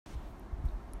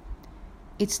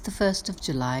It's the 1st of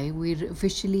July. We're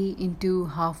officially into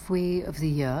halfway of the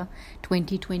year.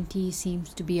 2020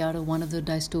 seems to be out of one of the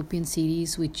dystopian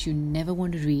series which you never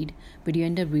want to read, but you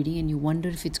end up reading and you wonder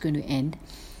if it's going to end.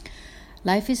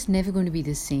 Life is never going to be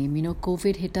the same.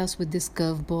 COVID hit us with this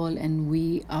curveball and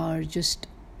we are just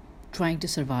trying to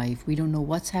survive. We don't know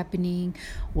what's happening,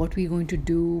 what we're going to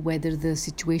do, whether the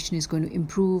situation is going to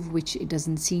improve, which it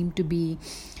doesn't seem to be.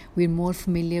 We're more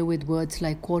familiar with words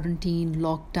like quarantine,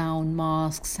 lockdown,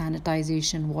 masks,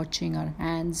 sanitization, washing our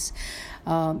hands,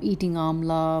 eating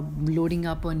amla, loading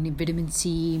up on vitamin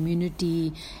C,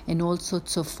 immunity, and all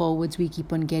sorts of forwards we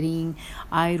keep on getting,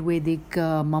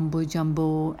 Ayurvedic mumbo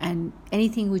jumbo, and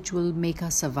anything which will make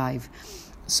us survive.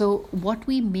 So what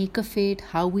we make of it,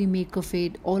 how we make of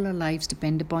it, all our lives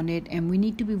depend upon it, and we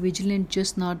need to be vigilant,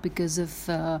 just not because of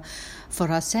for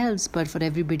ourselves, but for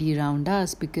everybody around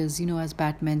us, because as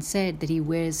Batman said, that he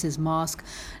wears his mask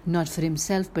not for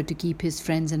himself but to keep his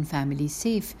friends and family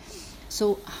safe.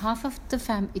 So half of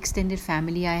the extended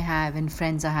family I have and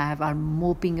friends I have are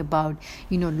moping about,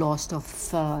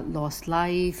 lost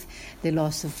life, the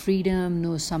loss of freedom,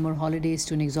 no summer holidays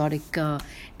to an exotic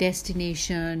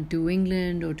destination, to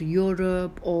England or to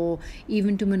Europe or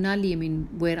even to Manali,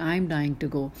 where I'm dying to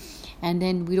go. And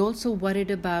then we're also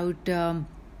worried about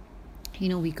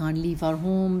we can't leave our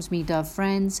homes, meet our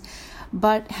friends.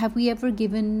 But have we ever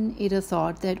given it a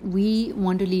thought that we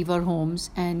want to leave our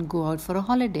homes and go out for a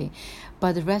holiday?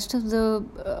 But the rest of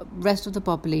the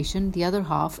population, the other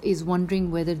half, is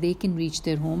wondering whether they can reach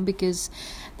their home because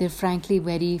they're frankly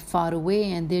very far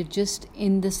away and they're just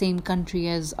in the same country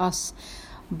as us.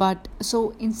 But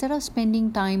so instead of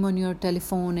spending time on your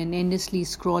telephone and endlessly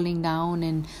scrolling down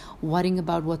and worrying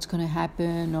about what's going to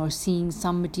happen or seeing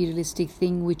some materialistic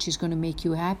thing which is going to make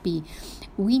you happy,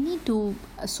 we need to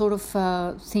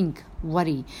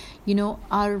worry.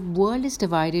 Our world is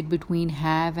divided between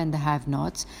have and the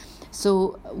have-nots.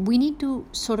 So we need to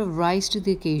sort of rise to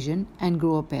the occasion and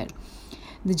grow a pair.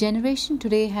 The generation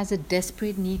today has a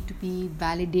desperate need to be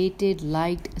validated,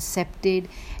 liked, accepted,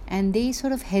 and they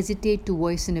sort of hesitate to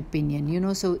voice an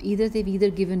opinion, so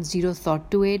they've given zero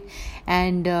thought to it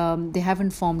and they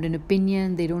haven't formed an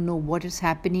opinion, they don't know what is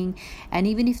happening, and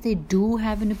even if they do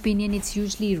have an opinion, it's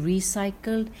usually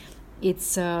recycled.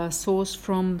 It's sourced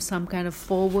from some kind of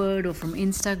forward or from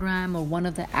Instagram or one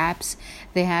of the apps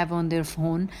they have on their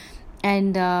phone.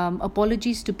 And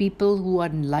apologies to people who are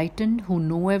enlightened, who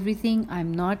know everything.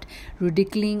 I'm not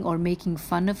ridiculing or making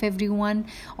fun of everyone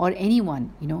or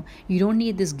anyone. You don't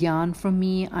need this gyan from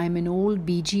me. I'm an old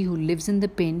BG who lives in the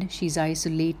Pind. She's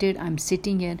isolated. I'm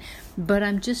sitting here, but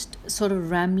I'm just sort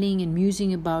of rambling and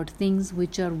musing about things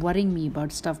which are worrying me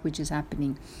about stuff which is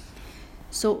happening.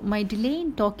 So my delay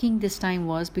in talking this time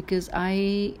was because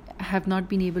I have not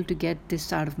been able to get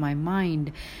this out of my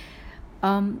mind.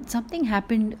 Something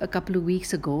happened a couple of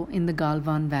weeks ago in the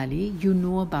Galwan Valley. You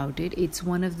know about it. It's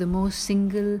one of the most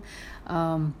single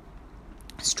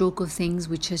stroke of things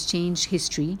which has changed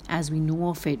history as we know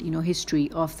of it, history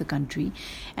of the country.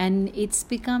 And it's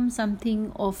become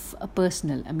something of a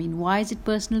personal. Why is it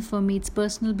personal for me? It's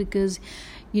personal because,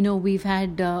 we've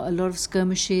had a lot of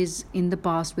skirmishes in the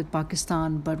past with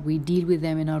Pakistan, but we deal with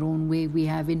them in our own way. We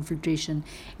have infiltration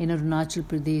in Arunachal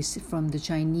Pradesh from the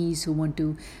Chinese who want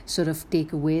to sort of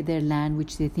take away their land,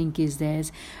 which they think is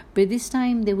theirs. But this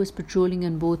time there was patrolling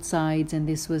on both sides, and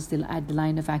this was at the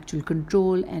line of actual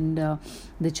control, and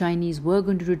the Chinese were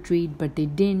going to retreat, but they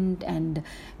didn't, and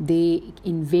they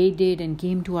invaded and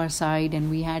came to our side, and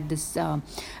we had this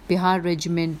Bihar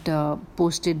regiment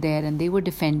posted there, and they were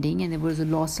defending, and there was a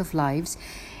loss of lives.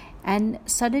 And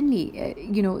suddenly,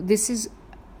 this is,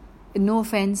 no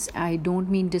offense, I don't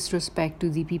mean disrespect to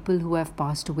the people who have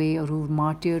passed away or who've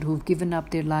martyred, who've given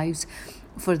up their lives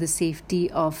for the safety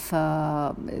of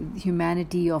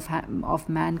humanity, of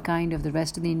mankind, of the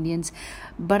rest of the Indians.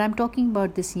 But I'm talking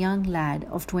about this young lad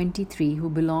of 23 who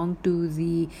belonged to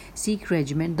the Sikh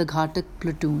regiment, the Ghatak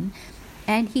platoon,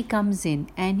 and he comes in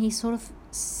and he sort of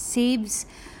saves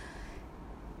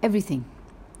everything.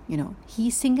 He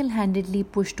single-handedly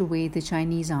pushed away the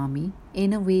Chinese army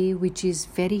in a way which is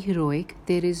very heroic.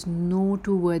 There is no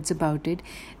two words about it.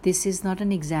 This is not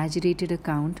an exaggerated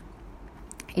account.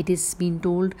 It is being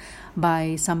told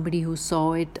by somebody who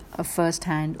saw it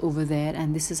firsthand over there,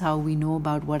 and this is how we know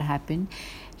about what happened.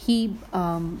 He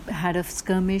had a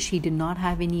skirmish. He did not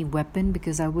have any weapon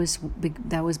because that was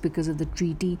because of the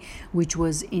treaty which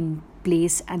was in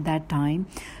place at that time.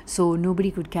 So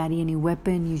nobody could carry any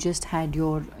weapon. You just had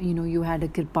you had a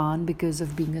kirpan because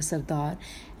of being a Sardar,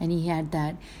 and he had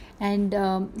that. And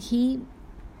he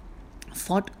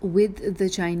fought with the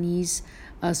Chinese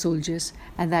soldiers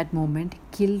at that moment,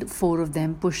 killed 4 of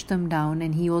them, pushed them down,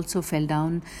 and he also fell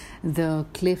down the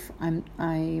cliff.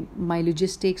 My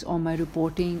logistics or my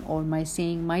reporting or my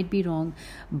saying might be wrong,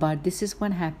 but this is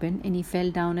what happened, and he fell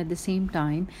down at the same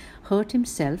time, hurt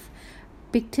himself,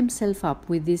 picked himself up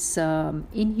with this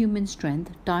inhuman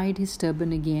strength, tied his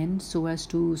turban again so as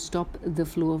to stop the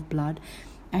flow of blood,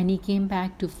 and he came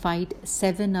back to fight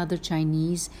 7 other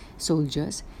Chinese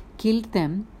soldiers, killed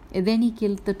them. Then he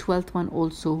killed the 12th one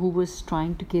also, who was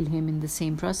trying to kill him in the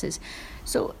same process.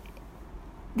 So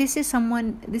this is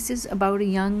about a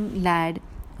young lad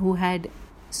who had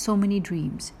so many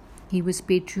dreams. He was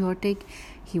patriotic.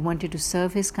 He wanted to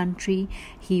serve his country.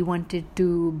 He wanted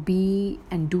to be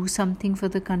and do something for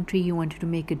the country. He wanted to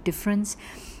make a difference.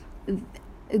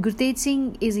 Gurtej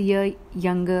Singh is a year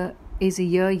younger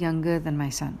than my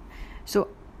son. So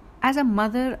as a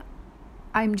mother,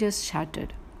 I'm just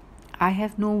shattered. I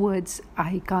have no words.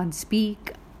 I can't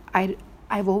speak.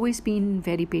 I've always been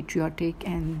very patriotic,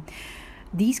 and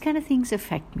these kind of things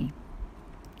affect me.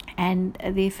 And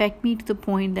they affect me to the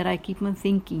point that I keep on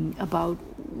thinking about,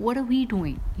 what are we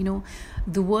doing?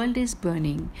 The world is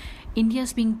burning. India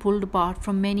is being pulled apart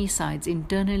from many sides,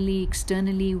 internally,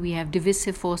 externally. We have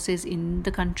divisive forces in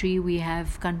the country. We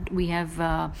have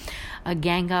a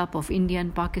gang up of India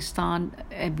and Pakistan.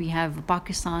 We have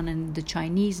Pakistan and the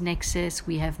Chinese nexus.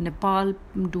 We have Nepal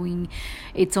doing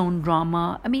its own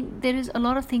drama. I mean, there is a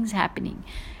lot of things happening.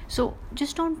 So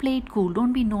just don't play it cool.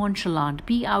 Don't be nonchalant.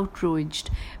 Be outraged.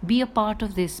 Be a part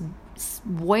of this.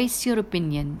 Voice your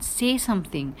opinion. Say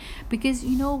something. Because,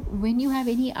 when you have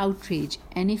any outrage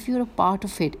and if you're a part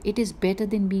of it, it is better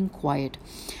than being quiet.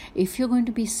 If you're going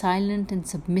to be silent and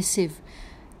submissive,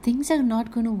 things are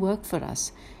not going to work for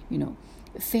us.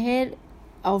 Fear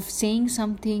of saying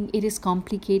something, it is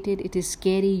complicated, it is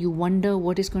scary. You wonder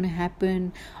what is going to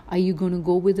happen. Are you going to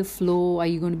go with the flow? Are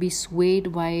you going to be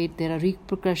swayed by it? There are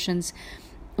repercussions.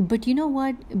 But you know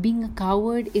what? Being a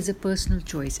coward is a personal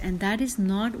choice, and that is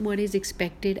not what is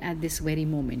expected at this very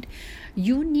moment.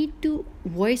 You need to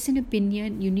voice an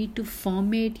opinion, you need to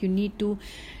form it, you need to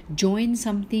join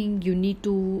something, you need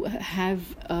to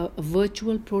have a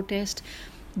virtual protest,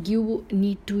 you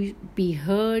need to be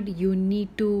heard, you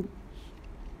need to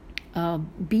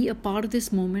be a part of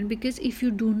this moment. Because if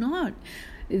you do not,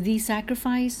 the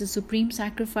supreme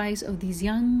sacrifice of these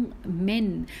young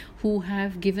men who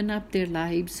have given up their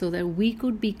lives so that we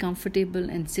could be comfortable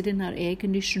and sit in our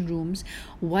air-conditioned rooms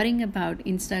worrying about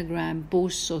Instagram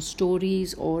posts or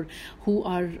stories, or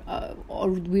or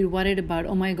we're worried about,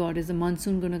 oh my God, is the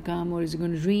monsoon going to come, or is it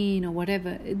going to rain, or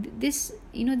whatever.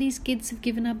 These kids have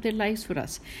given up their lives for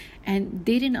us, and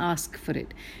they didn't ask for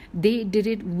it. They did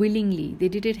it willingly. They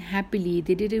did it happily.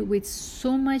 They did it with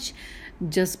so much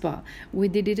jazba.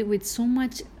 They did it with so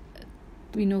much,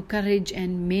 courage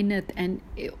and mehnat and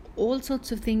all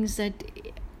sorts of things that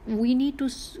we need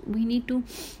to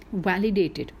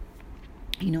validate it.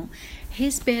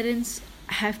 His parents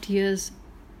have tears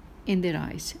in their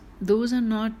eyes. Those are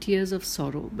not tears of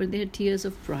sorrow, but they're tears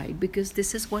of pride, because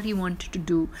this is what he wanted to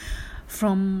do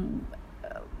from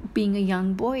being a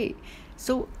young boy.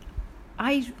 So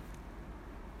I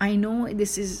know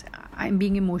I'm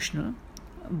being emotional,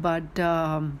 but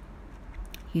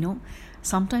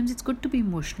sometimes it's good to be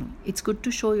emotional. It's good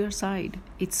to show your side.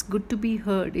 It's good to be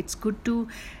heard. It's good to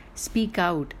speak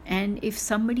out. And if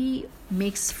somebody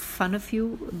makes fun of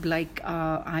you, like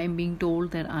I'm being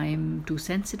told that I'm too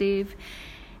sensitive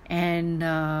and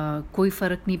koi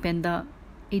farak nahi penda,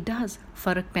 it does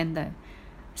farak penda hai.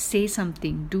 Say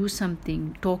something, do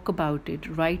something, talk about it,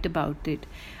 write about it,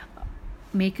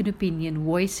 make an opinion,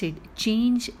 voice it,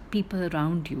 change people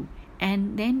around you,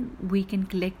 and then we can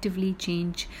collectively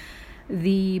change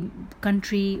the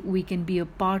country. We can be a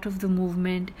part of the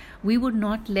movement. We would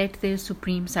not let their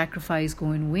supreme sacrifice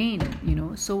go in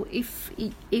vain. So if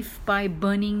by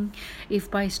burning, if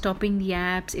by stopping the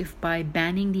apps, if by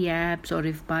banning the apps, or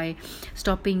if by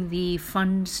stopping the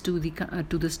funds to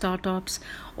the startups,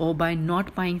 or by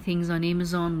not buying things on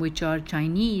Amazon which are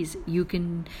Chinese, you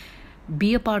can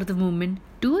be a part of the movement.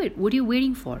 Do it. What are you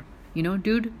waiting for?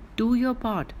 Dude, do your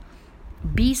part.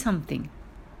 Be something.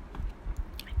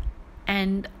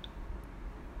 And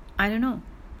I don't know,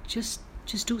 just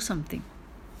do something.